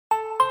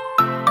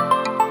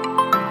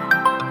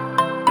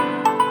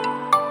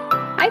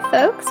Hi,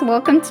 folks.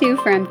 Welcome to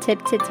From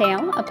Tip to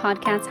Tail, a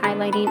podcast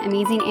highlighting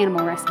amazing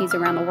animal rescues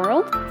around the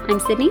world. I'm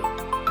Sydney.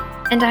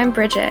 And I'm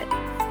Bridget.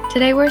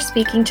 Today we're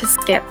speaking to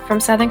Skip from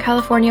Southern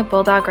California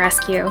Bulldog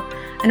Rescue,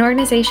 an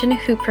organization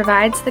who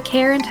provides the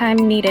care and time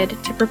needed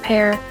to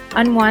prepare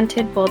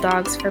unwanted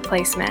bulldogs for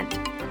placement.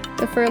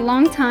 So for a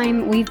long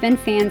time, we've been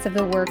fans of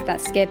the work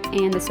that Skip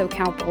and the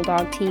SoCal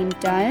Bulldog team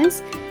does,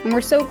 and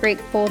we're so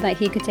grateful that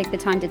he could take the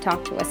time to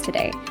talk to us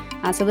today.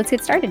 So let's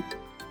get started.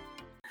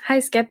 Hi,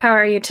 Skip. How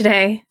are you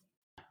today?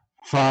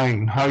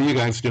 Fine. How are you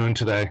guys doing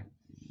today?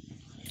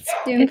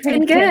 It's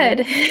been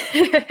good.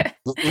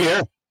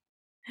 Yeah.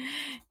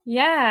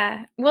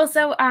 Yeah. Well,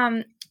 so,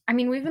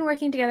 we've been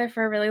working together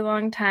for a really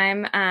long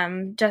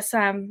time, just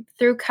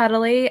through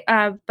Cuddly,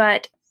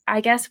 but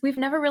I guess we've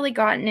never really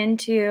gotten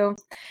into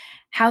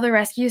how the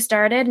rescue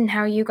started and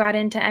how you got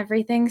into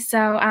everything.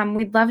 So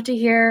we'd love to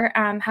hear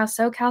how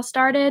SoCal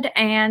started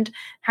and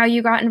how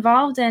you got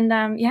involved.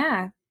 And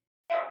yeah.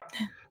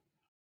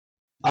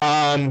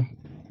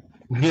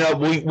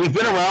 We've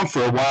been around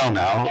for a while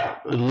now,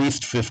 at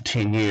least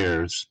 15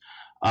 years.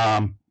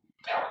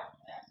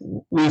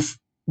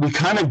 We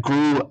kind of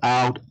grew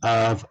out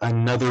of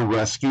another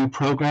rescue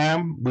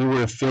program. We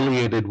were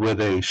affiliated with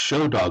a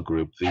show dog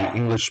group, the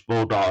English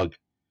Bulldog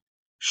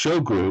Show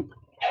Group,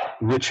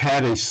 which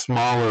had a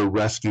smaller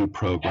rescue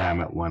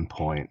program at one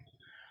point.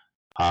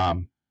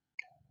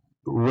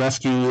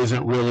 Rescue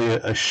isn't really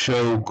a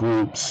show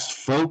group's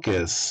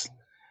focus,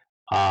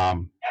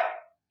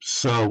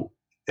 so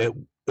it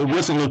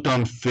wasn't looked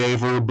on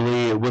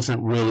favorably. It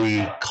wasn't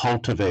really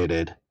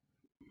cultivated.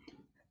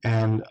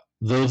 And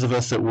those of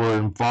us that were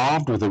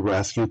involved with the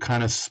rescue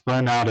kind of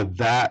spun out of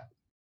that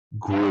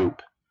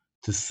group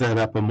to set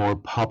up a more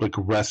public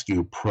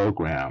rescue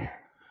program.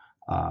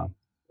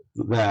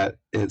 That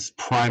its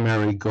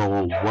primary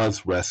goal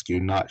was rescue,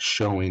 not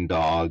showing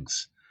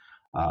dogs.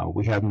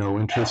 We have no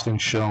interest in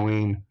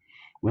showing.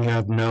 We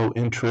have no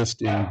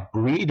interest in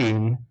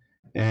breeding.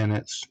 And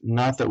it's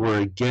not that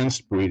we're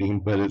against breeding,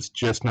 but it's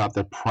just not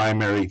the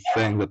primary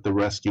thing that the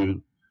rescue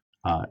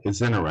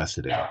is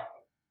interested in.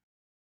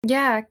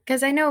 Yeah,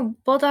 because I know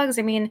bulldogs,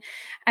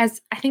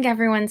 as I think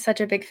everyone's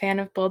such a big fan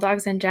of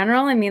bulldogs in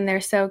general.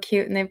 They're so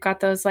cute and they've got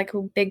those like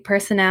big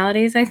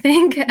personalities, I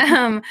think.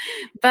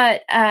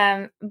 But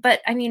I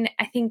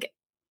think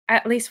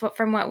at least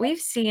from what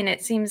we've seen,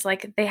 it seems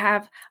like they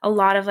have a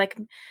lot of like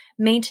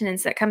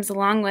maintenance that comes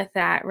along with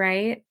that,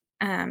 right?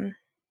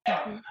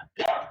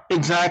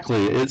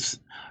 Exactly. It's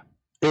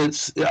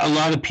a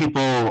lot of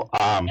people,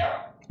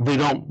 they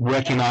don't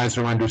recognize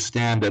or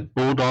understand that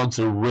bulldogs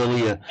are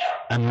really a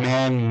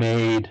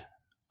man-made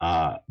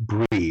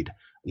breed,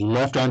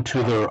 left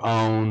unto their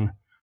own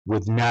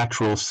with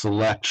natural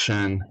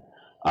selection.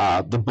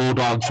 The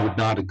bulldogs would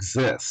not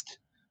exist.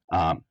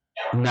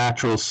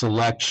 Natural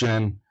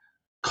selection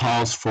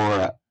calls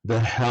for the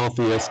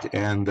healthiest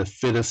and the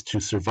fittest to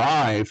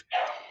survive.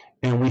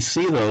 And we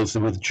see those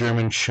with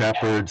German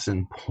Shepherds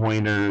and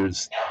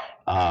Pointers,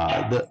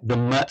 the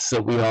mutts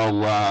that we all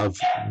love.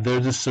 They're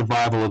the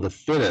survival of the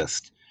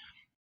fittest.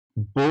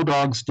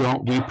 Bulldogs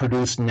don't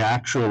reproduce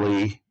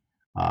naturally,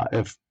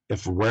 if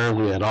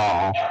rarely at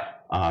all.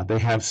 They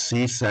have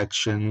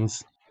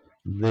C-sections.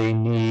 They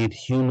need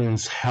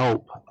humans'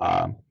 help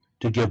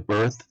to give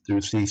birth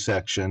through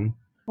C-section.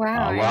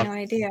 Wow, I had no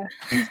idea.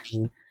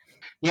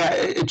 Yeah,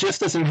 it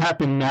just doesn't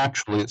happen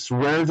naturally. It's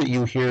rare that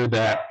you hear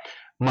that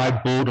my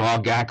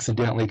bulldog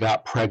accidentally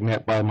got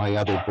pregnant by my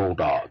other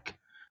bulldog.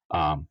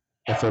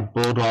 If a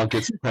bulldog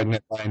gets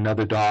pregnant by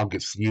another dog,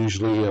 it's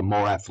usually a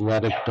more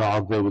athletic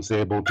dog that was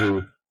able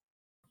to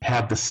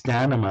have the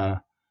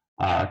stamina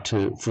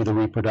for the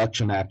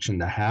reproduction action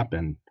to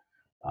happen.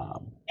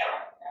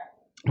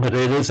 But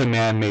it is a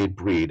man-made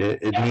breed.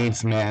 It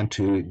needs man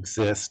to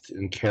exist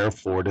and care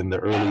for it in the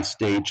early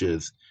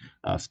stages,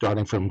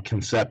 starting from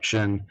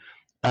conception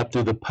up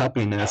through the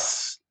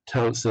puppiness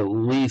till it's at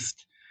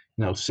least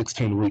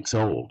 16 weeks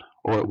old,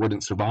 or it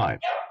wouldn't survive.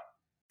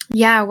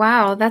 Yeah,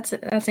 wow, that's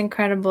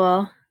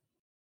incredible.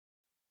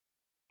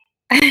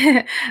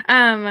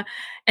 And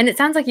it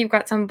sounds like you've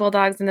got some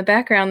bulldogs in the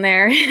background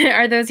there.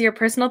 Are those your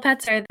personal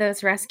pets or are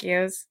those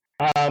rescues?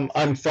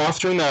 I'm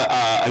fostering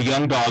a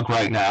young dog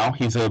right now.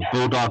 He's a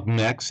bulldog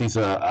mix. He's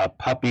a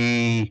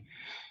puppy,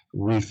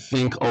 we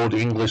think Old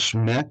English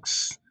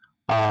mix.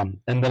 And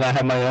then I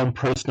have my own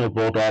personal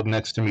bulldog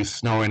next to me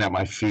snoring at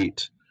my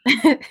feet.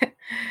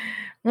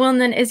 Well,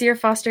 and then is your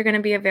foster going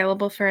to be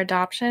available for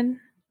adoption?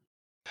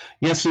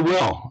 Yes, he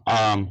will.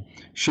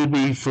 Should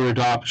be for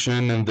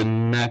adoption in the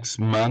next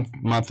month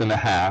and a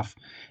half.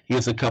 He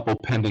has a couple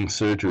pending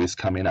surgeries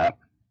coming up.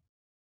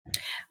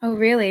 Oh,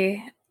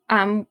 really?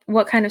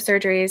 What kind of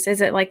surgeries?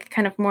 Is it like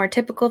kind of more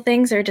typical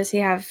things, or does he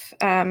have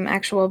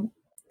actual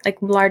like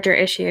larger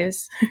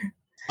issues?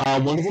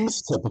 One of them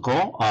is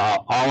typical.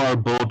 All our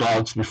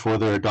bulldogs, before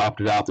they're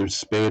adopted out, they're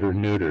spayed or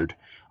neutered.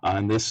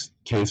 In this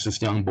case,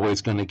 this young boy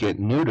is going to get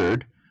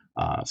neutered,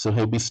 so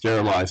he'll be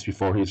sterilized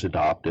before he's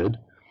adopted.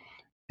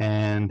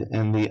 And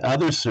in the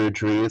other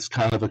surgery, it's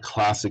kind of a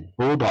classic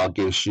bulldog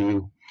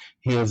issue.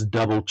 He has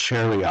double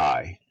cherry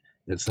eye.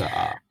 It's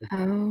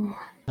Oh.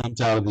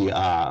 comes out of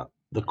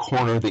the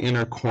corner, the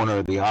inner corner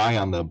of the eye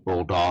on the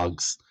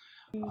bulldogs.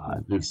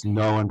 There's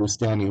no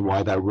understanding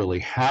why that really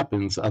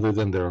happens, other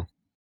than their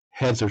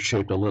heads are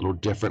shaped a little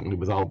differently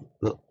with all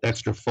the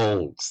extra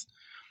folds.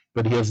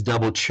 But he has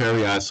double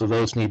cherry eyes, so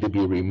those need to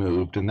be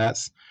removed, and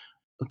that's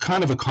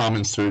kind of a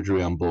common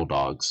surgery on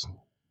bulldogs.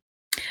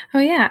 Oh,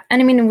 yeah.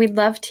 And I mean, we'd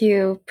love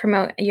to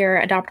promote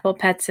your adoptable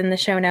pets in the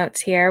show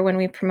notes here when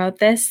we promote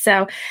this.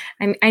 So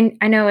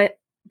I know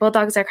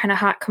bulldogs are kind of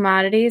hot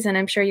commodities, and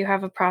I'm sure you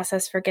have a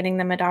process for getting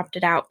them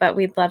adopted out, but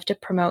we'd love to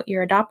promote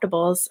your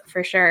adoptables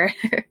for sure.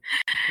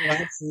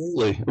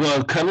 Absolutely.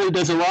 Well, Cuddly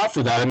does a lot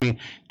for that. I mean,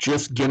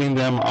 just getting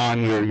them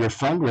on your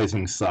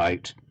fundraising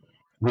site,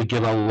 we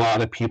get a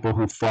lot of people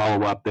who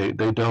follow up. They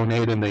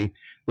donate, and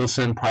they'll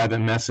send private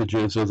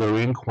messages, or they'll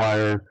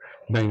inquire.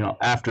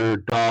 After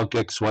dog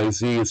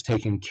XYZ is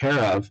taken care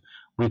of,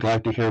 we'd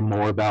like to hear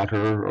more about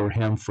her or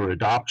him for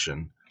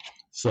adoption.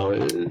 So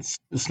it's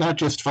not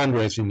just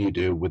fundraising you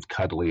do with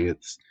Cuddly.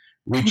 It's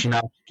reaching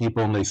out to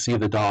people, and they see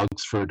the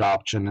dogs for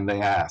adoption, and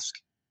they ask.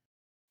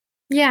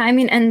 Yeah, I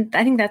mean, and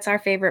I think that's our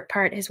favorite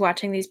part is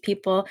watching these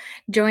people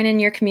join in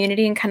your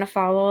community and kind of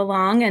follow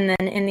along. And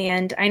then in the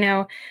end, I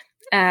know,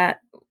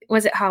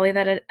 was it Holly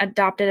that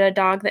adopted a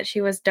dog that she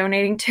was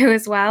donating to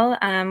as well?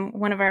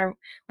 One of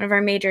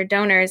our major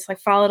donors like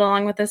followed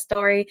along with the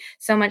story,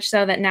 so much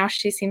so that now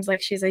she seems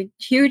like she's a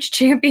huge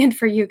champion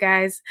for you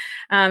guys,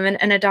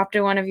 and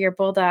adopted one of your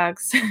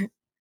bulldogs.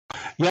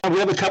 Yeah, we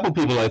have a couple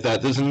people like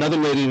that. There's another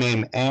lady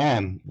named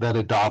Anne that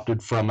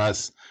adopted from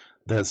us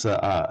that's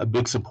a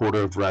big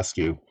supporter of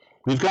rescue.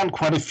 We've gotten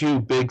quite a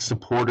few big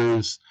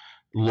supporters,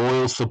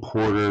 loyal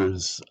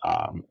supporters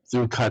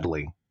through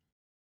Cuddly.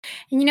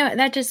 And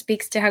that just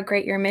speaks to how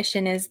great your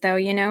mission is, though.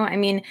 I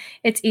mean,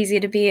 it's easy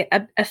to be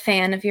a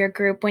fan of your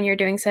group when you're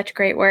doing such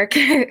great work.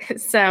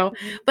 So,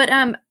 but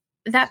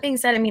that being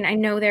said, I mean, I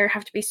know there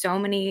have to be so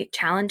many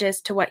challenges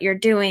to what you're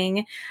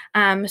doing.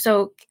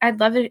 So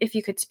I'd love it if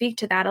you could speak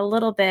to that a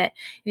little bit.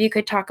 If you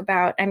could talk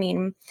about, I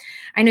mean,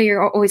 I know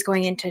you're always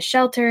going into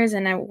shelters,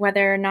 and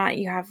whether or not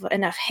you have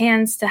enough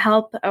hands to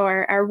help,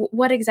 or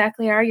what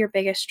exactly are your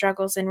biggest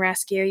struggles in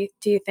rescue,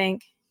 do you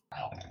think?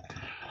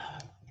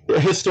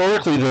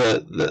 Historically,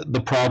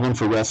 the problem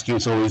for rescue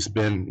has always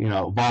been,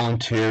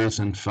 volunteers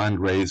and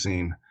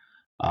fundraising.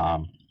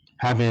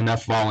 Having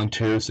enough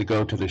volunteers to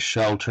go to the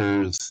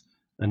shelters,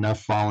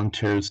 enough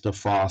volunteers to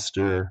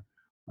foster,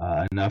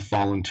 enough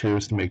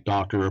volunteers to make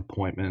doctor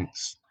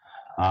appointments.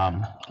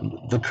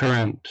 The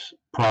current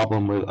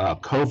problem with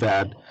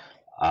COVID,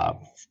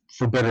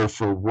 for better or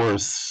for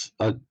worse,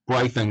 a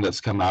bright thing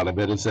that's come out of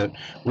it is that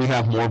we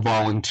have more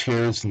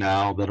volunteers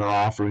now that are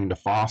offering to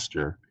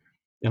foster.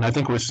 And I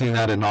think we're seeing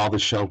that in all the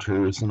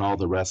shelters and all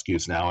the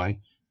rescues now. I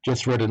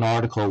just read an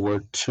article where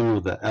 2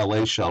 of the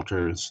LA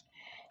shelters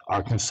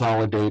are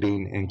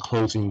consolidating and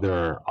closing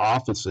their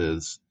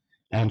offices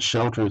and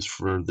shelters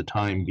for the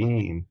time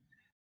being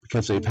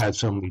because they've had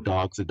so many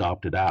dogs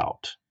adopted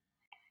out.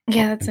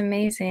 Yeah, that's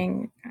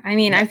amazing. I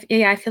mean, I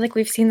feel like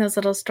we've seen those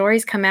little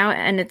stories come out,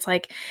 and it's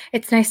like,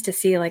 it's nice to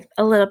see like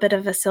a little bit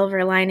of a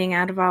silver lining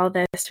out of all of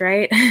this,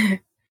 right?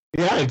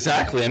 Yeah,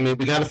 exactly. I mean,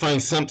 we got to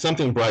find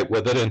something bright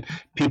with it, and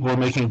people are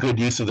making good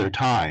use of their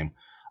time.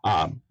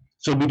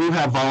 So we do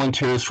have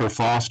volunteers for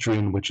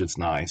fostering, which is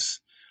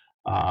nice.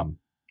 And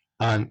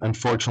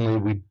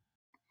unfortunately,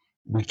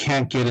 we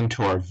can't get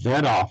into our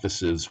vet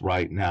offices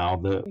right now.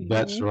 The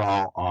vets are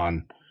all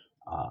on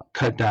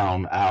cut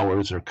down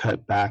hours or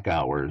cut back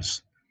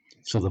hours.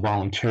 So the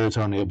volunteers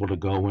aren't able to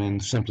go in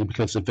simply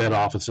because the vet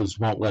offices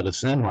won't let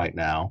us in right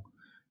now.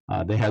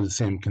 They have the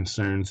same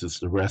concerns as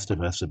the rest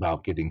of us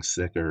about getting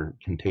sick or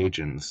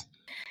contagions.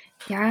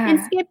 Yeah. And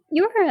Skip,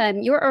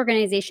 your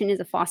organization is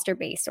a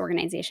foster-based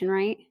organization,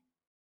 right?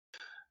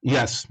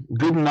 Yes, a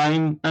good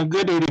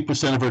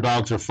 80% of our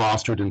dogs are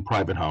fostered in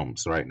private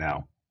homes right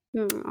now.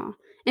 Aw.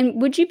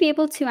 And would you be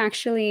able to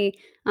actually,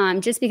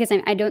 just because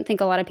I don't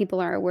think a lot of people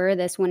are aware of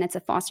this when it's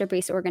a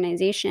foster-based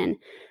organization,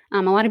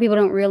 a lot of people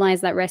don't realize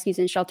that rescues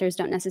and shelters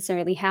don't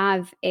necessarily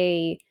have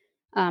a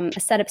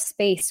set up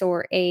space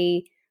or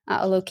a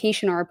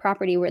location or a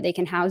property where they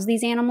can house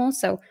these animals.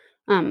 So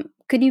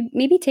could you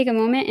maybe take a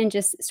moment and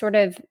just sort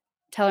of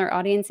tell our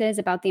audiences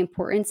about the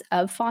importance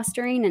of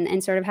fostering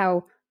and sort of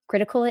how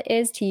critical it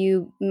is to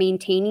you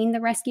maintaining the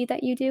rescue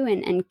that you do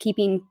and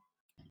keeping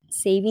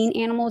saving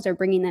animals or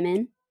bringing them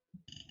in?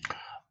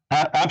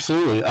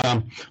 Absolutely.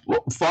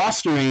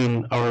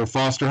 Fostering or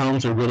foster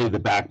homes are really the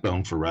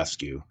backbone for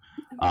rescue.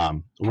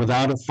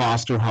 Without a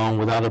foster home,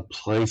 without a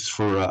place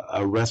for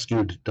a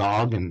rescued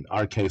dog, in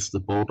our case, the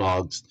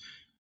bulldogs,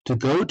 to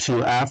go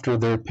to after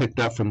they're picked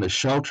up from the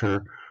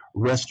shelter,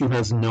 rescue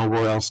has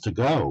nowhere else to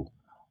go.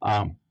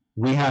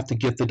 We have to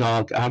get the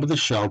dog out of the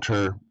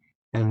shelter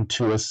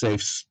into a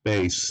safe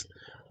space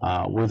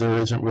where there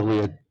isn't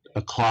really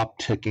a clock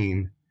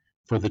ticking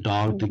for the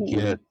dog to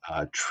get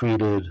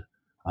treated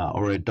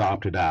or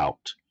adopted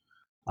out.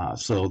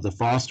 So the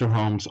foster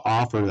homes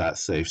offer that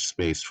safe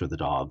space for the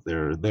dog.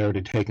 They're there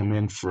to take them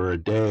in for a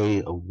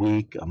day, a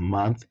week, a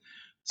month.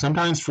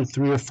 sometimes for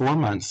 3 or 4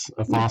 months,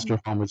 a foster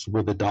home is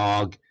with a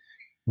dog,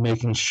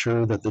 making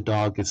sure that the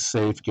dog is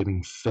safe,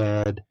 getting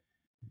fed,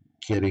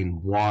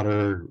 getting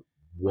water,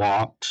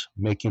 walked,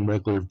 making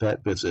regular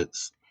vet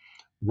visits,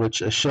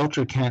 which a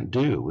shelter can't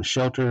do. A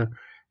shelter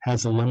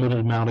has a limited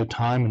amount of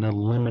time and a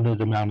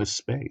limited amount of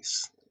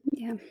space.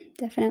 Yeah,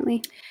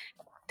 definitely.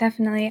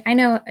 Definitely. I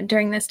know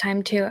during this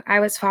time too, I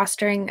was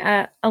fostering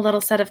a little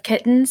set of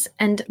kittens.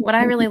 And what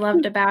I really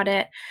loved about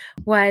it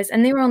was,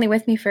 and they were only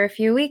with me for a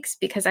few weeks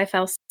because I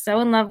fell so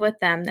in love with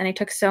them. And I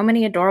took so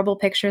many adorable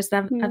pictures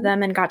of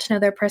them and got to know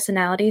their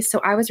personalities. So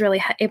I was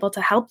really able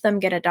to help them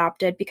get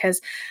adopted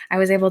because I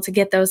was able to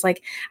get those,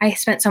 like, I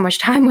spent so much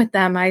time with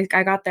them. I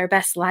got their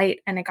best light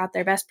and I got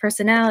their best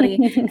personality.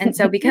 And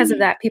so because of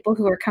that, people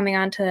who were coming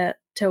on to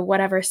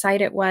whatever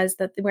site it was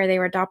that where they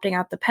were adopting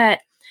out the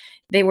pet,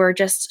 they were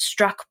just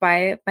struck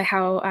by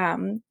how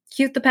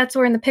cute the pets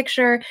were in the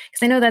picture.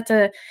 Because I know that's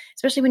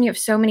especially when you have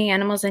so many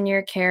animals in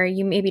your care,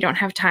 you maybe don't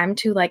have time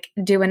to like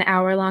do an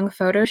hour-long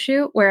photo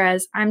shoot.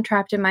 Whereas I'm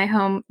trapped in my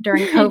home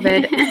during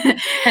COVID,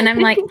 and I'm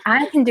like,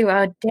 I can do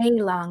a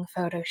day-long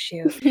photo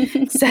shoot.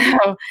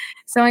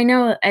 So I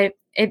know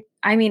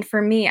I mean,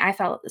 for me, I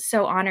felt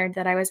so honored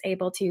that I was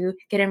able to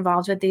get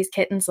involved with these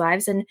kittens'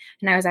 lives, and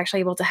I was actually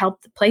able to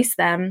help place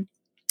them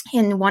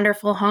in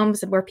wonderful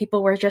homes where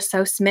people were just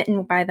so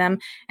smitten by them.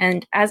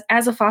 And as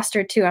a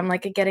foster too, I'm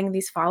like getting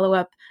these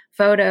follow-up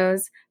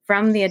photos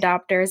from the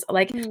adopters,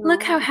 like,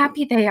 look how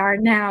happy they are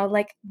now,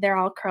 like they're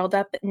all curled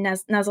up and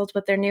nuzzled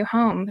with their new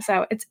home.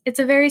 So it's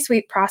a very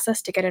sweet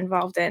process to get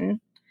involved in.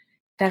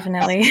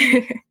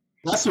 Definitely.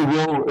 That's a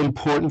real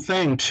important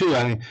thing too.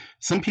 I mean,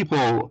 some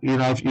people,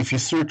 if you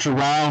search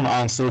around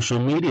on social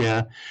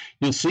media,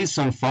 you'll see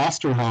some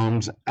foster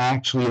homes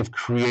actually have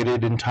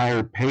created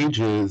entire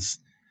pages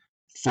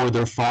for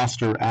their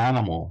foster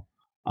animal.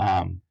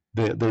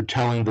 They're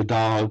telling the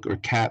dog or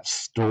cat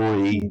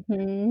story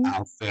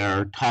out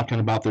there, talking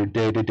about their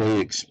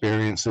day-to-day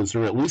experiences,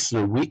 or at least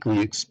their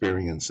weekly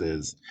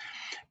experiences,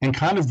 and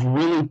kind of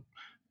really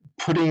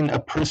putting a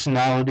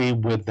personality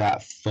with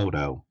that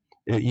photo.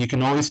 You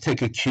can always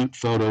take a cute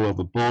photo of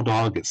a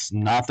bulldog. It's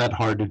not that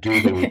hard to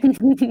do.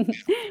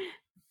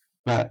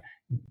 But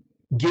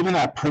given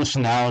that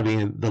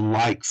personality, the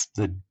likes,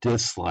 the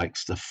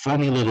dislikes, the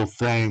funny little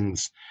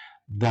things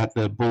that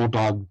the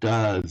bulldog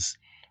does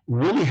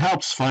really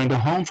helps find a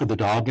home for the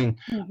dog. And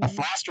a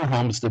foster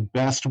home is the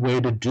best way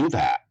to do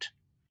that.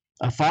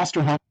 A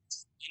foster home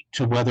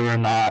to whether or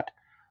not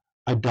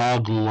a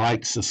dog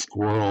likes a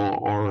squirrel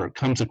or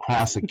comes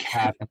across a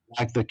cat and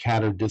like the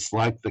cat or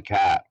dislike the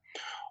cat,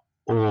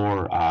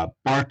 or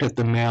bark at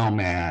the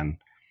mailman.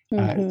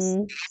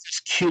 It's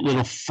cute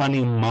little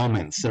funny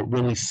moments that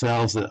really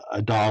sells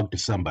a dog to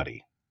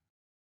somebody.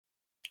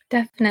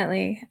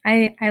 Definitely.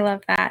 I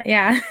love that.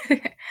 Yeah.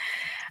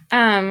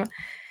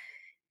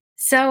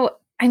 So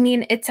I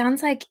mean, it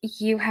sounds like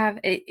you have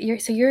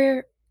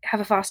you have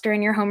a foster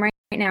in your home right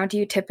now. Do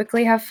you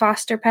typically have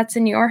foster pets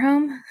in your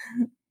home?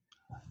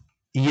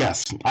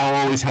 Yes,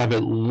 I'll always have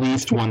at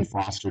least one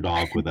foster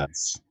dog with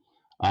us.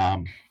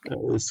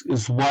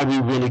 Is why we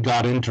really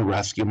got into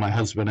rescue, my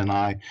husband and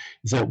I,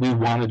 is that we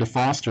wanted to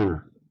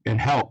foster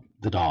and help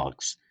the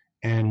dogs.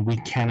 And we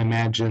can't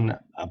imagine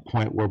a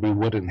point where we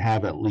wouldn't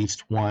have at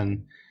least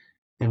one.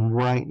 And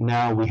right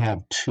now we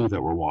have 2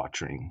 that we're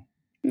watching.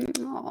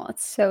 Oh,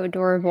 it's so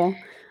adorable.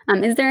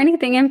 Is there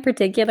anything in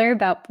particular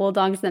about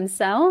bulldogs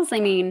themselves? I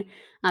mean,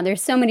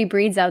 there's so many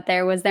breeds out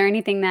there. Was there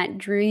anything that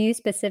drew you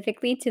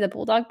specifically to the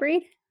bulldog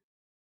breed?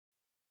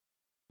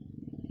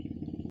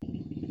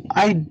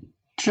 I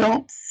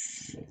don't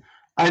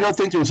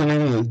think there was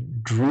anything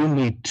that drew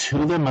me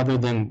to them other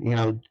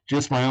than,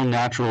 just my own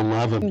natural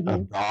love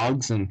of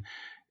dogs. And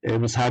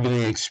it was having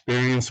the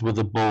experience with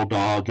a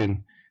bulldog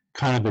and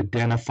kind of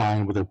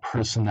identifying with their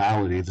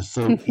personality. They're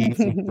so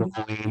easy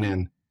going,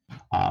 and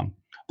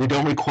they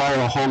don't require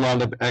a whole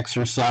lot of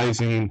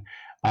exercising.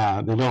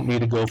 They don't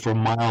need to go for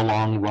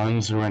mile-long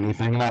runs or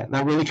anything. And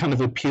that really kind of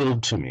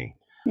appealed to me.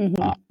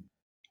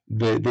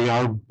 They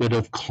are a bit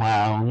of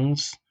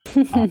clowns.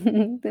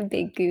 The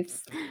big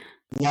goofs.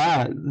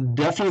 Yeah,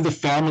 definitely the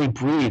family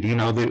breed.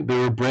 They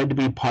were bred to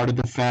be part of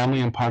the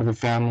family and part of the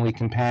family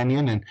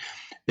companion, and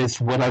it's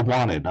what I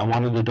wanted. I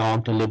wanted the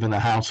dog to live in the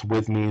house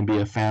with me and be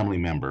a family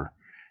member.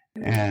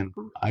 And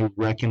I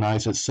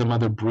recognize that some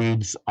other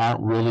breeds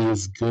aren't really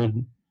as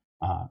good,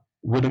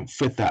 wouldn't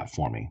fit that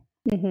for me.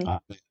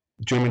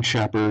 German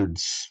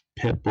Shepherds,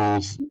 Pit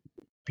Bulls,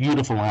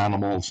 beautiful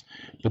animals,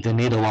 but they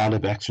need a lot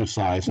of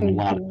exercise and a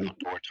lot of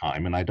outdoor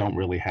time, and I don't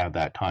really have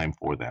that time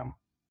for them.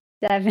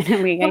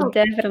 Definitely. I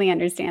definitely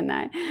understand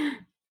that.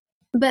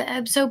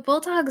 But so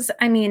bulldogs,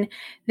 I mean,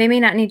 they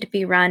may not need to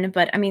be run,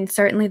 but I mean,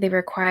 certainly they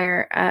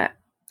require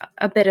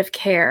a bit of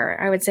care.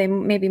 I would say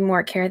maybe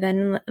more care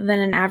than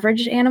an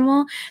average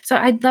animal. So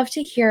I'd love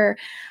to hear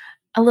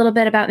a little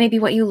bit about maybe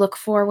what you look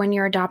for when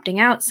you're adopting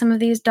out some of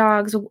these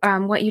dogs,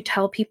 what you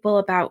tell people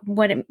about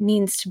what it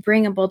means to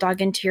bring a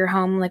bulldog into your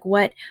home. Like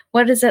what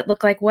does it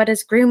look like? What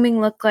does grooming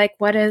look like?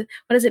 What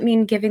does it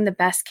mean giving the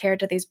best care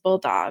to these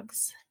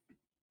bulldogs?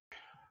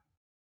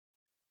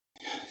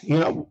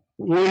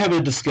 We have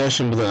a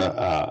discussion with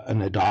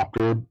an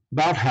adopter.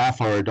 About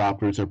half our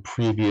adopters are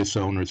previous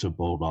owners of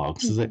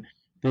bulldogs, so that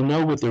they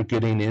know what they're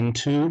getting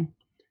into,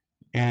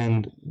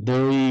 and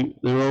they're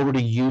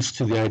already used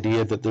to the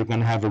idea that they're going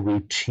to have a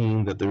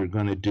routine that they're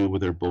going to do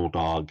with their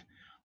bulldog,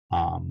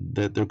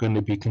 that they're going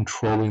to be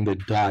controlling the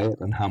diet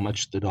and how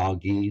much the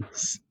dog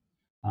eats,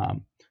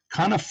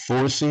 kind of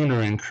forcing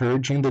or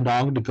encouraging the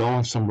dog to go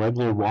on some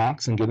regular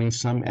walks and getting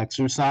some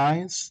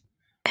exercise.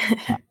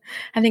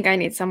 I think I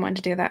need someone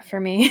to do that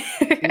for me.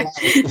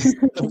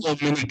 A little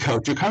mini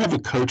coach. You're kind of a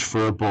coach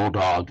for a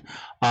bulldog.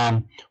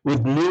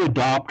 With new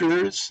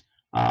adopters,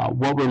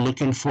 what we're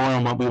looking for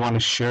and what we want to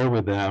share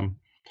with them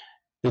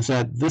is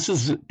that this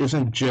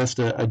isn't just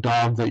a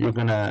dog that you're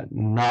going to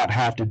not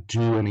have to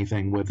do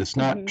anything with. It's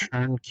not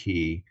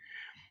turnkey.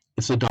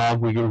 It's a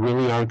dog where you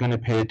really are going to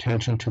pay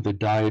attention to the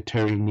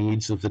dietary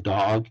needs of the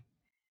dog.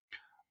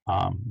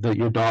 That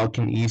your dog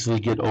can easily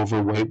get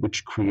overweight,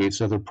 which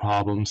creates other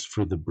problems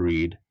for the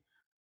breed.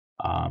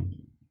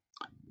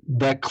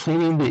 That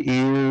cleaning the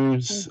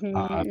ears, and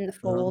the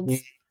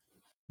folds,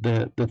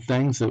 the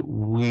things that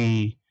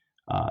we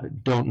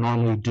don't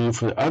normally do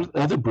for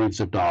other breeds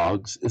of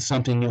dogs is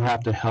something you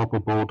have to help a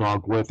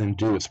bulldog with and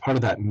do. It's part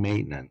of that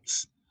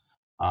maintenance.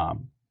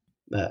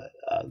 The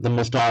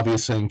most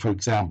obvious thing, for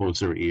example, is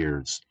their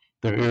ears.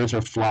 Their ears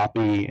are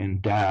floppy and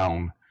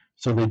down,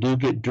 so they do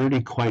get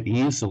dirty quite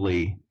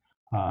easily.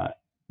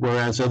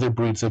 Whereas other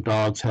breeds of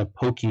dogs have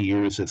pokey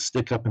ears that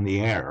stick up in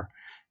the air,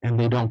 and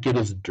they don't get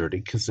as dirty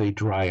because they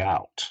dry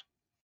out.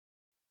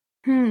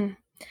 Oh,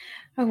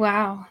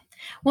 wow.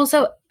 Well,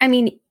 so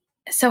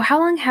how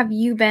long have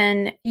you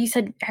been? You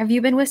said, have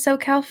you been with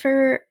SoCal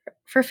for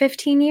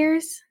 15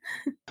 years?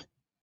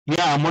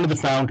 Yeah, I'm one of the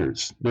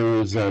founders. There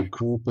was a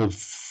group of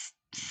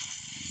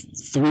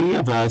 3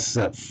 of us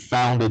that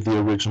founded the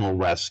original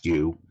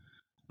rescue.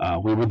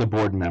 We were the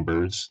board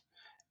members.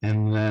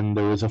 And then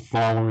there was a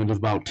following of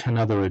about 10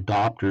 other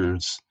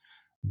adopters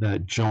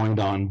that joined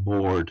on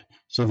board.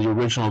 So the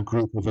original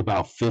group of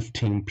about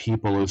 15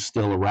 people is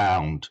still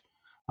around.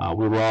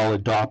 We were all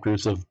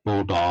adopters of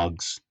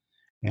bulldogs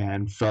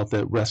and felt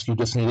that rescue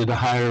just needed a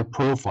higher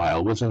profile.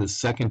 It wasn't a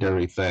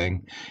secondary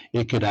thing.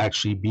 It could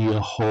actually be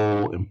a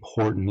whole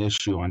important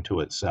issue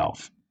unto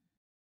itself.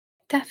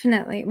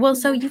 Definitely. Well,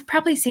 so you've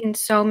probably seen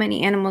so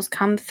many animals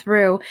come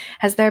through.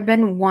 Has there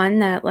been one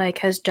that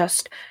has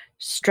just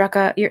struck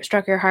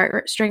your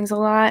heartstrings a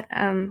lot,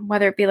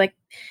 whether it be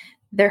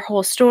their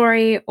whole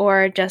story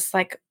or just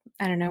I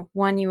don't know,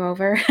 won you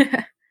over?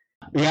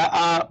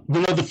 Yeah,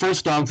 the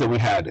first dogs that we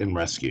had in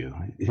rescue,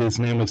 his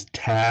name was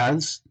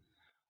Taz.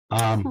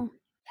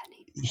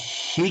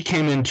 He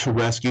came into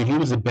rescue. He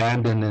was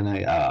abandoned in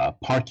a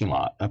parking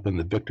lot up in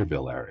the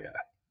Victorville area,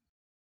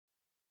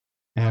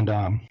 and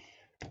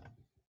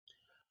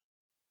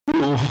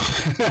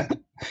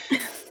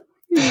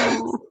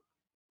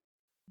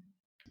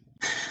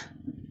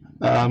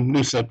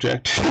new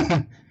subject.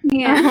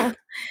 Yeah.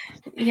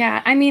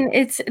 Yeah. I mean,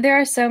 there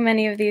are so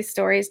many of these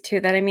stories too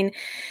that, I mean,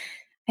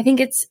 I think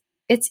it's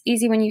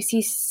easy when you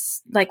see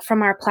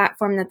from our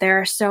platform that there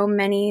are so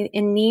many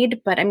in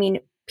need, but I mean,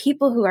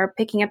 people who are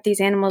picking up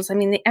these animals, I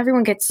mean,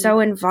 everyone gets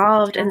so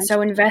involved and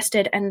so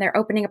invested, and they're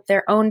opening up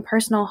their own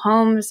personal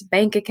homes,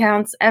 bank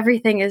accounts,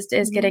 everything is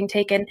getting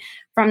taken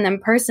from them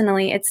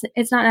personally.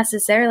 It's not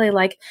necessarily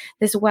like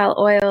this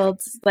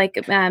well-oiled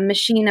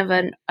machine of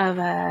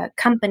a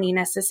company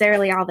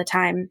necessarily all the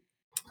time.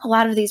 A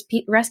lot of these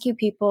rescue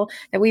people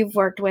that we've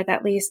worked with,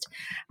 at least,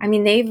 I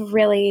mean, they've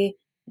really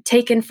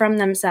taken from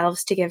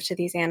themselves to give to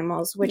these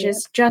animals, which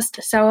is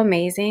just so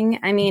amazing.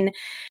 I mean,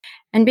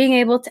 and being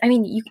able to, I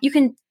mean, you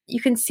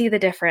can see the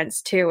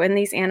difference too in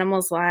these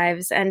animals'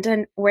 lives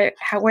and where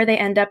they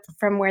end up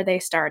from where they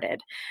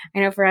started.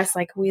 I know for us,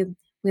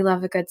 we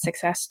love a good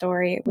success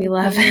story. We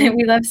love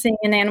seeing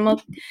an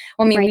animal.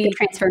 Well, I mean, the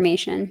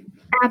transformation.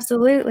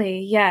 Absolutely,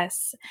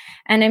 yes.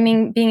 And I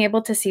mean, being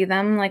able to see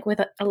them with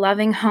a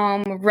loving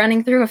home,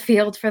 running through a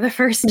field for the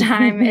first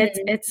time,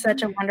 it's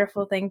such a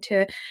wonderful thing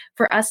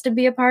for us to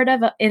be a part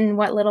of in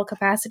what little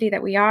capacity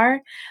that we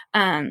are.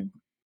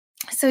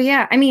 So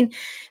yeah, I mean,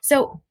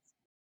 so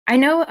I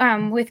know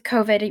with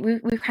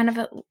COVID, we've kind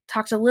of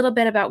talked a little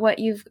bit about what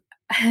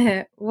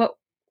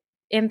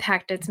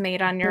impact it's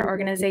made on your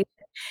organization.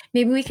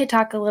 Maybe we could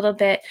talk a little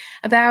bit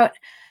about,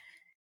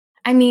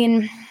 I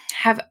mean,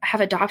 have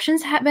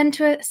adoptions been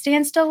to a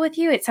standstill with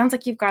you? It sounds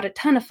like you've got a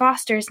ton of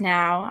fosters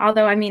now,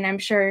 although, I mean, I'm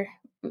sure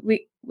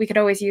we could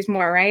always use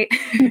more, right?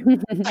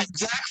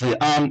 Exactly.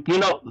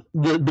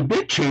 The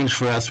big change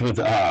for us with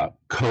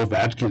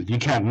COVID, because you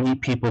can't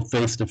meet people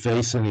face to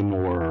face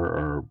anymore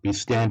or be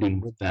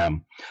standing with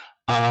them.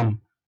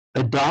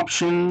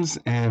 Adoptions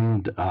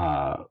and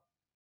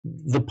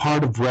the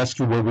part of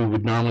rescue where we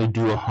would normally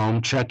do a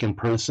home check in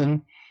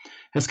person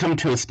has come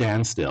to a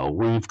standstill.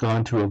 We've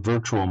gone to a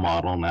virtual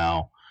model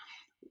now.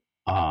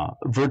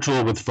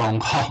 virtual with phone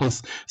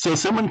calls. So if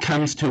someone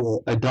comes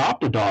to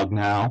adopt a dog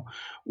now,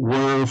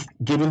 we're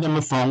giving them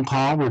a phone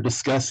call. We're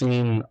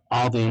discussing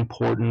all the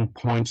important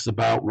points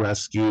about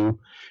rescue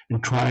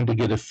and trying to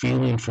get a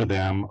feeling for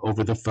them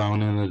over the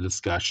phone in a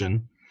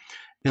discussion.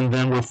 And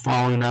then we're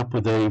following up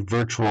with a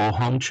virtual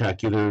home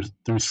check, either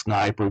through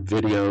Skype or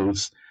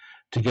videos,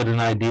 to get an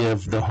idea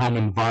of the home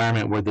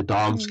environment where the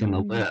dog's going to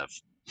live.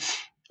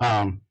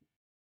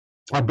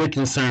 Our big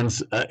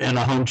concerns in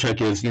a home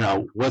check is,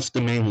 what's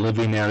the main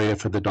living area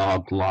for the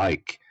dog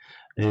like?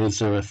 Is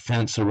there a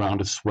fence around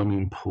a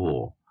swimming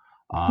pool?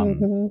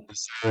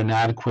 Is there an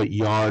adequate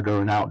yard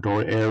or an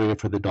outdoor area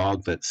for the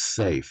dog that's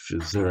safe?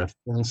 Is there a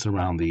fence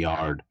around the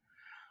yard?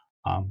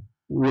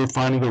 We're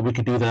finding that we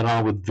can do that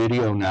all with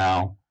video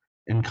now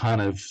and kind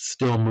of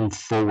still move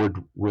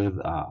forward with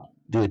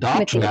the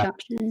adoption.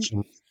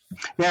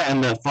 Yeah,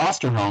 and the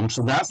foster home,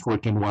 so that's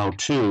working well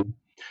too.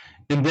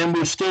 And then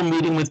we're still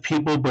meeting with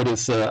people, but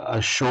it's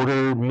a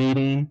shorter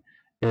meeting.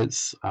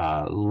 It's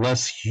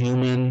less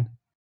human,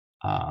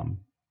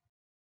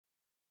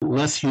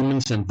 less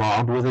humans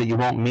involved with it. You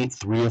won't meet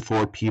 3 or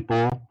 4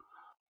 people.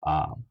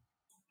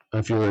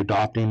 If you're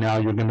adopting now,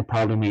 you're going to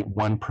probably meet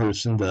one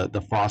person,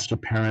 the foster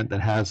parent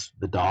that has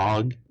the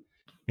dog,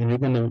 and you're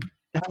going to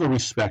have a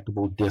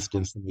respectable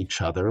distance from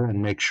each other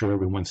and make sure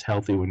everyone's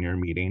healthy when you're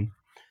meeting.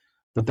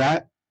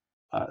 But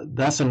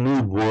that's a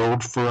new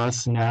world for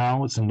us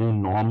now. It's a new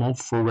normal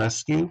for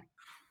rescue.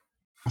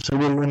 So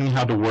we're learning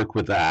how to work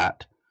with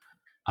that.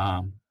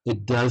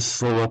 It does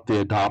slow up the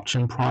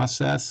adoption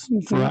process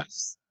for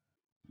us.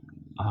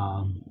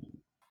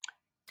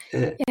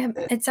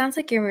 It sounds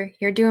like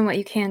you're doing what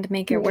you can to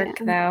make it work,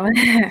 though.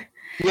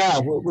 Yeah,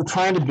 we're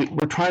trying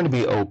to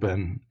be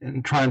open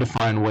and trying to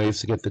find ways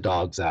to get the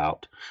dogs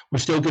out. We're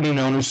still getting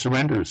owner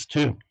surrenders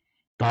too.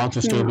 Dogs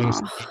are still being.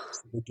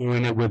 We're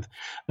doing it with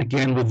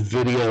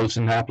videos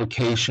and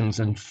applications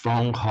and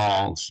phone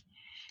calls,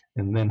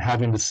 and then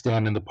having to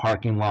stand in the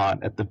parking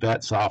lot at the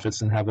vet's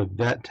office and have a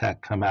vet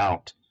tech come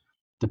out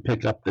to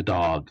pick up the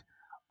dog.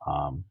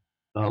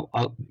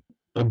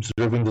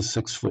 Observing the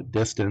 6-foot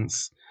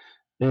distance.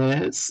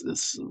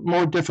 It's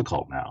more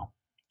difficult now.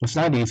 It's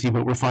not easy,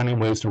 but we're finding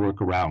ways to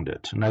work around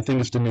it. And I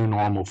think it's the new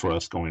normal for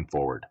us going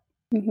forward.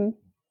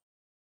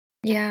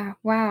 Yeah,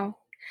 wow.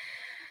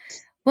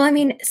 Well, I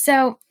mean,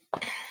 so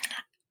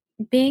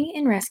being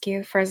in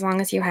rescue for as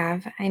long as you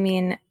have, I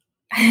mean,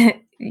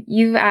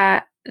 you've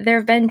there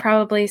have been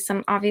probably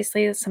some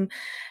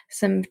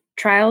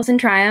trials and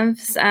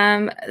triumphs.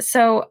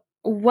 So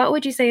what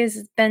would you say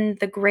has been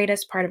the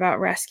greatest part about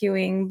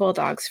rescuing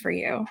bulldogs for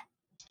you?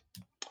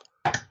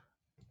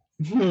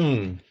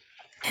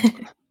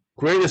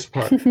 Greatest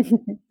part.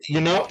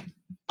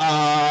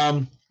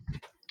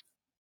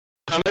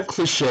 Kind of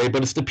cliche,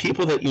 but it's the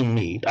people that you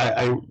meet.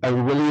 I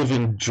really have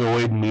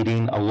enjoyed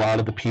meeting a lot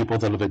of the people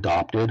that have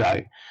adopted.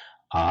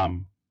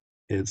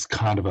 It's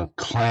kind of a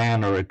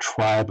clan or a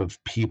tribe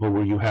of people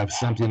where you have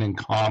something in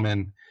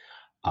common,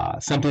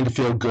 something to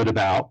feel good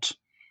about,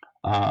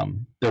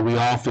 that we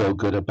all feel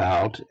good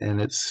about,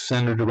 and it's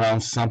centered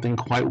around something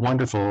quite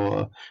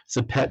wonderful. It's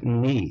a pet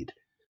in need.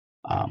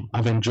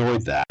 I've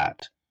enjoyed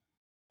that.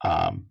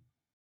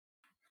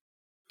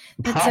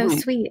 That's so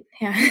sweet.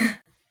 Yeah.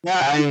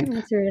 Yeah,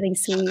 that's really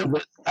sweet.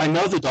 I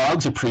know the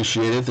dogs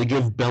appreciate it. They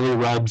give belly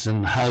rubs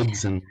and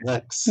hugs and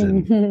licks,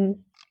 and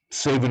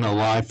saving a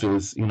life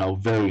is,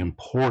 very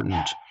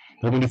important.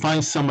 But when you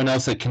find someone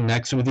else that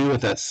connects with you on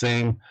that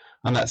same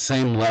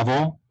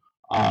level,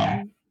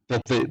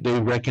 that they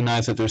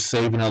recognize that they're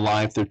saving a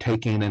life, they're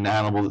taking an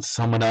animal that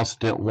someone else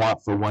didn't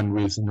want for one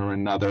reason or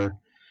another,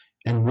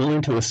 and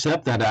willing to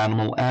accept that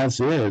animal as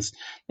is.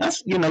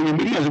 That's, you're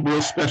meeting a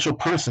real special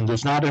person.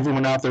 There's not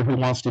everyone out there who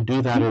wants to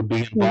do that or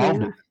be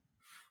involved in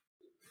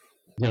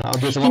it.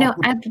 There's a lot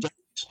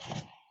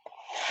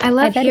I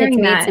love hearing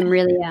that. Made some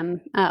really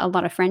a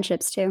lot of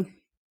friendships too.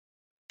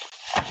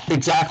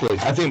 Exactly.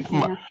 I think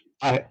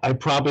I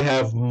probably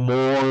have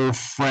more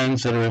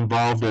friends that are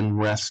involved in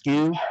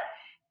rescue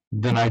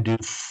than I do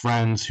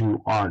friends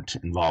who aren't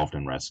involved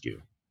in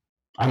rescue.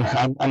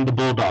 I'm the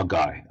bulldog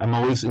guy. I'm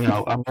always going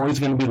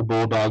to be the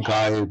bulldog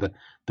guy, or the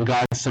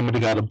guy somebody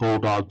got a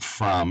bulldog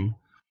from,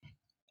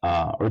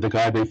 or the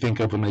guy they think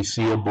of when they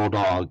see a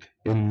bulldog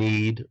in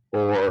need,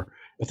 or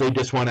if they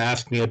just want to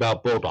ask me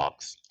about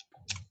bulldogs,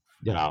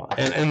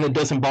 and it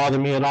doesn't bother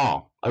me at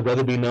all. I'd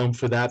rather be known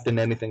for that than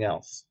anything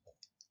else.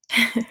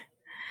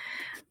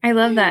 I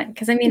love that,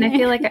 because I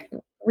feel like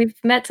we've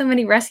met so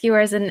many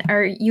rescuers,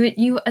 or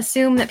you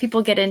assume that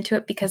people get into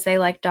it because they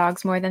like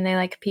dogs more than they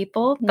like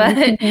people, but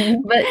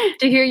to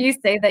hear you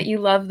say that you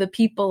love the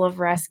people of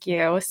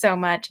rescue so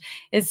much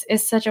is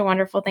such a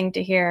wonderful thing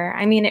to hear.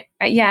 And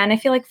I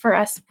feel like for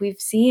us,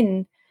 we've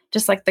seen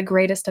just like the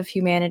greatest of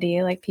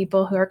humanity, like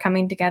people who are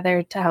coming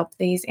together to help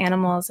these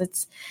animals.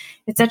 It's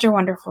such a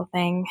wonderful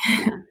thing.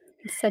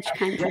 Such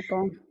kind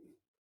people.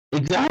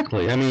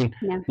 Exactly.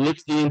 Look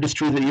at the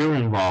industry that you're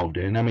involved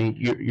in.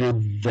 You're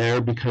there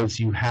because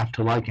you have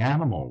to like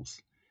animals.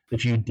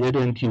 If you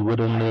didn't, you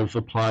wouldn't have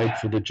applied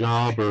for the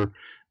job or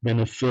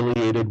been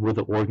affiliated with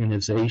an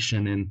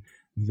organization and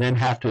then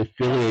have to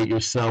affiliate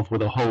yourself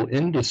with a whole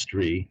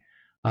industry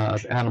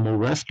of animal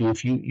rescue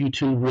if you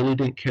two really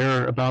didn't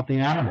care about the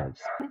animals.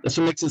 That's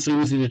what makes it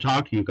so easy to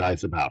talk to you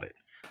guys about it.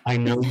 I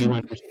know you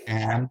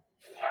understand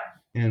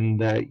and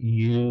that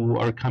you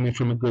are coming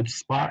from a good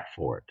spot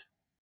for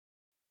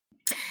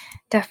it.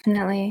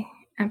 Definitely.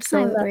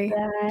 Absolutely. I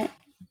love that.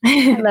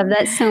 I love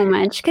that so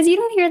much because you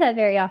don't hear that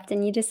very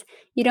often. You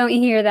don't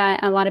hear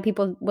that a lot of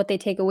people, what they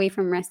take away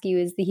from rescue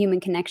is the human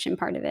connection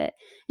part of it.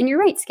 And you're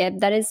right, Skip.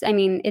 That is,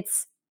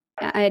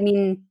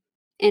 in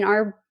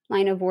our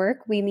line of work,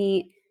 we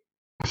meet,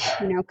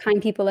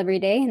 kind people every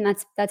day. And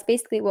that's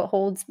basically what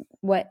holds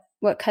what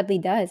Cuddly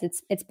does.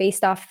 It's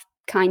based off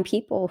kind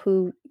people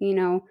who,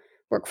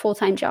 work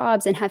full-time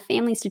jobs and have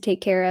families to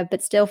take care of,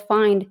 but still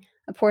find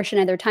a portion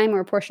of their time or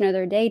a portion of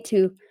their day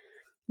to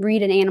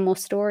read an animal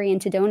story and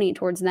to donate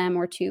towards them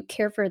or to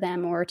care for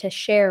them or to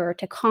share or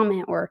to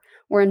comment or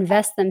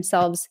invest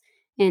themselves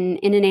in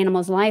an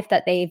animal's life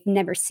that they've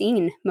never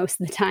seen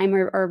most of the time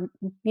or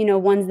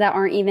ones that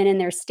aren't even in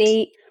their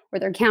state or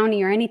their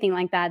county or anything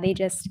like that. They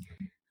just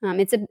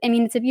it's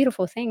a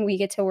beautiful thing. We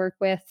get to work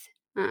with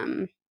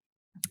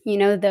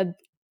the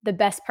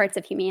best parts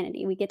of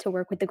humanity. We get to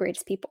work with the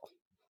greatest people.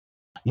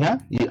 Yeah,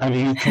 you're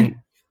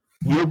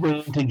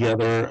bringing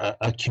together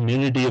a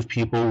community of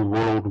people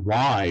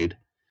worldwide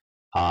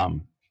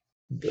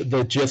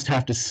that just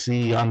have to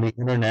see on the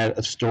internet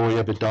a story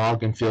of a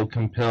dog and feel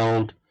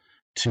compelled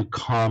to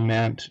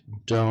comment,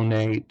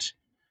 donate.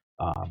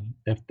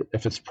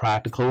 If it's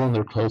practical and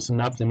they're close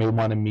enough, they may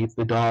want to meet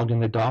the dog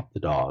and adopt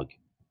the dog.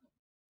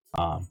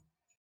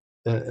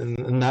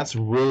 And that's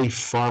really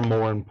far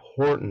more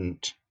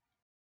important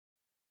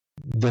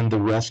than the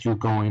rescue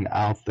going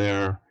out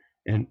there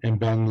and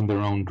banging their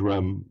own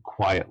drum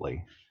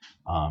quietly.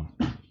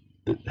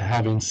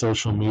 Having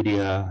social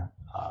media,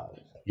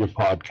 your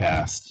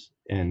podcasts,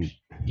 and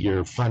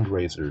your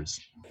fundraisers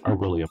are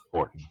really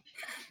important.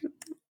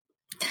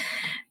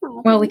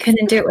 Well, we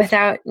couldn't do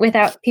it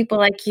without people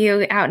like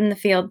you out in the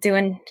field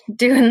doing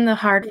the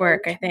hard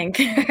work, I think.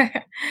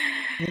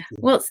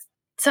 Well,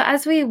 so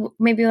as we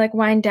maybe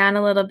wind down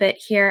a little bit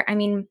here,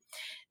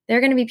 there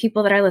are going to be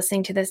people that are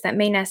listening to this that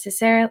may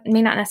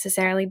not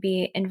necessarily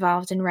be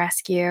involved in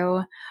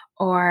rescue,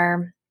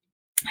 or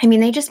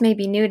they just may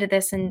be new to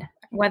this, and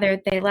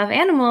whether they love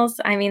animals,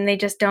 they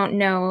just don't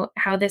know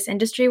how this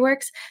industry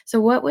works.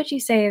 So what would you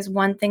say is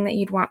one thing that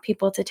you'd want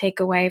people to take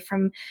away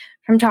from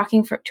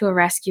talking to a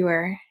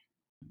rescuer?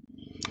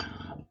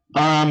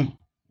 I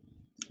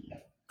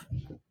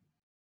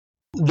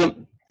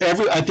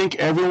think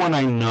everyone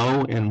I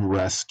know in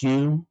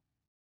rescue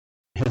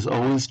has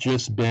always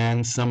just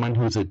been someone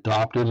who's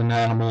adopted an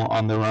animal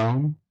on their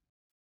own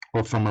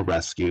or from a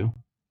rescue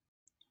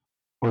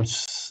or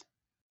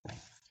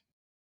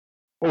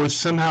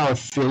somehow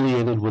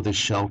affiliated with a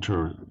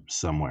shelter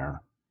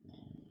somewhere.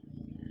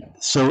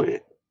 So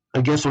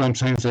I guess what I'm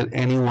saying is that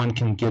anyone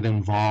can get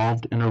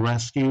involved in a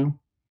rescue.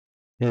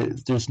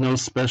 There's no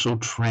special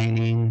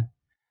training.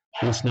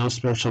 There's no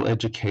special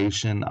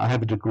education. I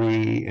have a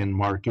degree in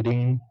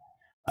marketing.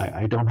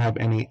 I don't have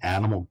any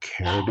animal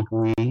care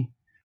degree.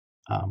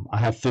 I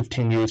have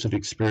 15 years of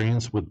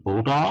experience with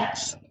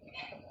bulldogs,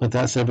 but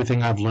that's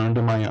everything I've learned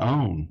on my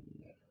own.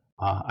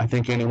 I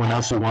think anyone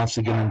else who wants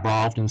to get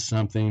involved in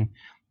something,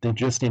 they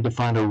just need to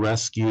find a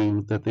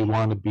rescue that they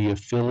want to be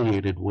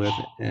affiliated with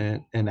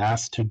and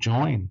ask to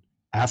join,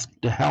 ask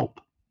to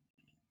help.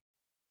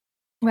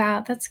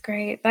 Wow, that's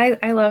great.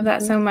 I love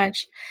that so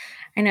much.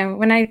 I know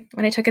when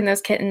I took in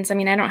those kittens, I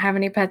don't have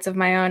any pets of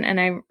my own, and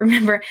I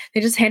remember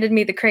they just handed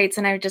me the crates,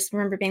 and I just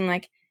remember being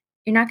like,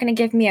 "You're not going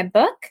to give me a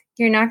book?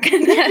 You're not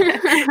going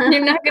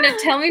to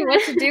tell me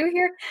what to do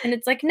here?" And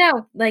it's like,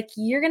 "No,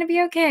 you're going to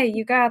be okay.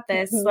 You got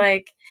this."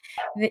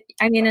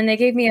 And they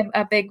gave me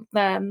a big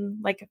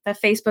the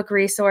Facebook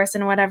resource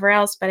and whatever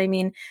else, but I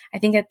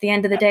think at the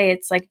end of the day,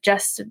 it's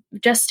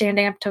just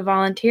standing up to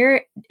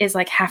volunteer is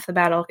half the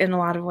battle in a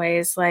lot of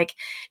ways.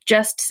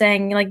 Just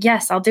saying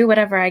yes, I'll do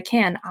whatever I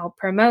can. I'll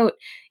promote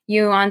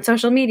you on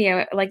social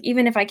media.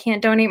 Even if I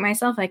can't donate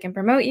myself, I can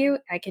promote you.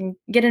 I can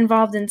get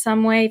involved in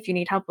some way. If you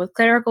need help with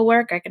clerical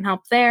work, I can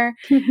help there.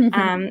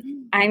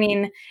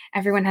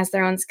 Everyone has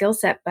their own skill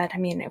set, but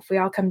if we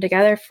all come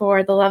together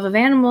for the love of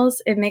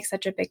animals, it makes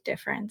such a big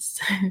difference.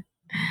 I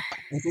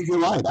think you're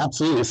right.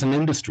 Absolutely. It's an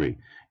industry,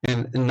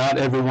 and not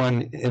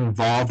everyone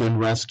involved in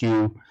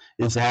rescue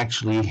is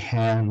actually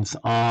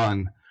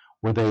hands-on,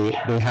 where they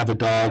have a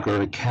dog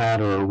or a cat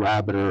or a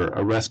rabbit or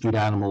a rescued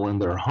animal in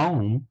their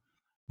home.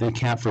 They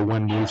can't for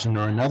one reason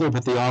or another,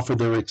 but they offer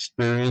their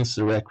experience,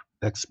 their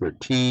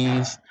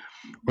expertise,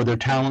 or their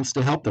talents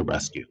to help the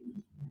rescue.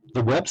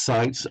 The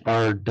websites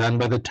are done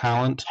by the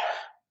talent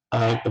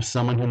of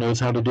someone who knows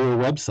how to do a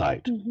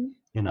website.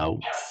 Mm-hmm.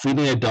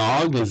 Feeding a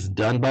dog is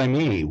done by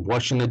me.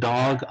 Washing a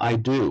dog, I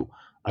do.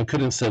 I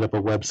couldn't set up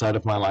a website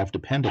if my life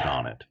depended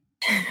on it.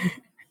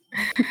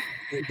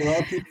 There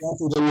are people out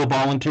there that will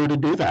volunteer to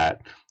do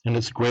that, and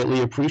it's greatly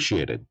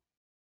appreciated.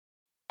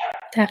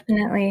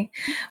 Definitely.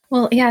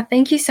 Well, yeah,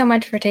 thank you so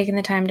much for taking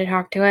the time to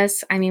talk to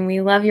us. I mean,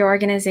 we love your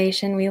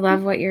organization. We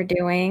love what you're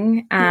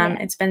doing. Yeah.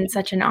 It's been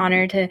such an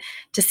honor to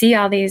see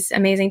all these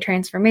amazing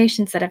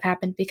transformations that have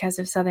happened because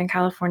of Southern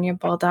California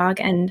Bulldog.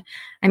 And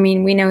I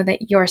mean, we know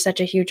that you're such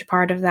a huge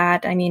part of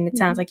that. I mean, it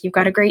sounds like you've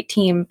got a great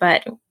team,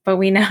 but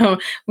we know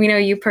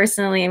you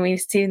personally, and we've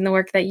seen the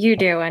work that you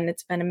do, and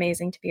it's been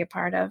amazing to be a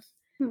part of.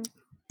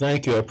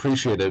 Thank you. I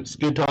appreciate it. It's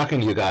good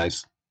talking to you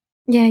guys.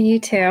 Yeah, you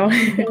too.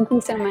 Thank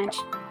you so much.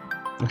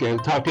 Okay,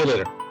 talk to you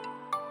later.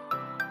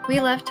 We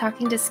love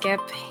talking to Skip.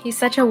 He's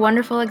such a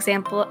wonderful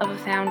example of a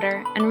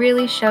founder and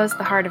really shows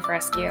the heart of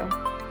rescue.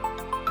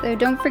 So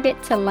don't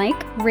forget to like,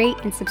 rate,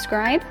 and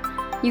subscribe.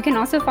 You can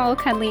also follow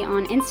Cuddly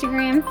on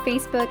Instagram,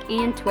 Facebook,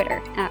 and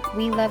Twitter at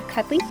We Love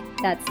Cuddly.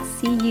 That's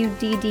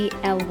Cuddly.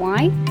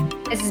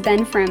 This has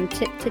been From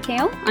Tip to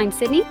Tail. I'm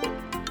Sydney.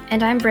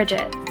 And I'm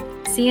Bridget.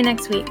 See you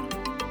next week.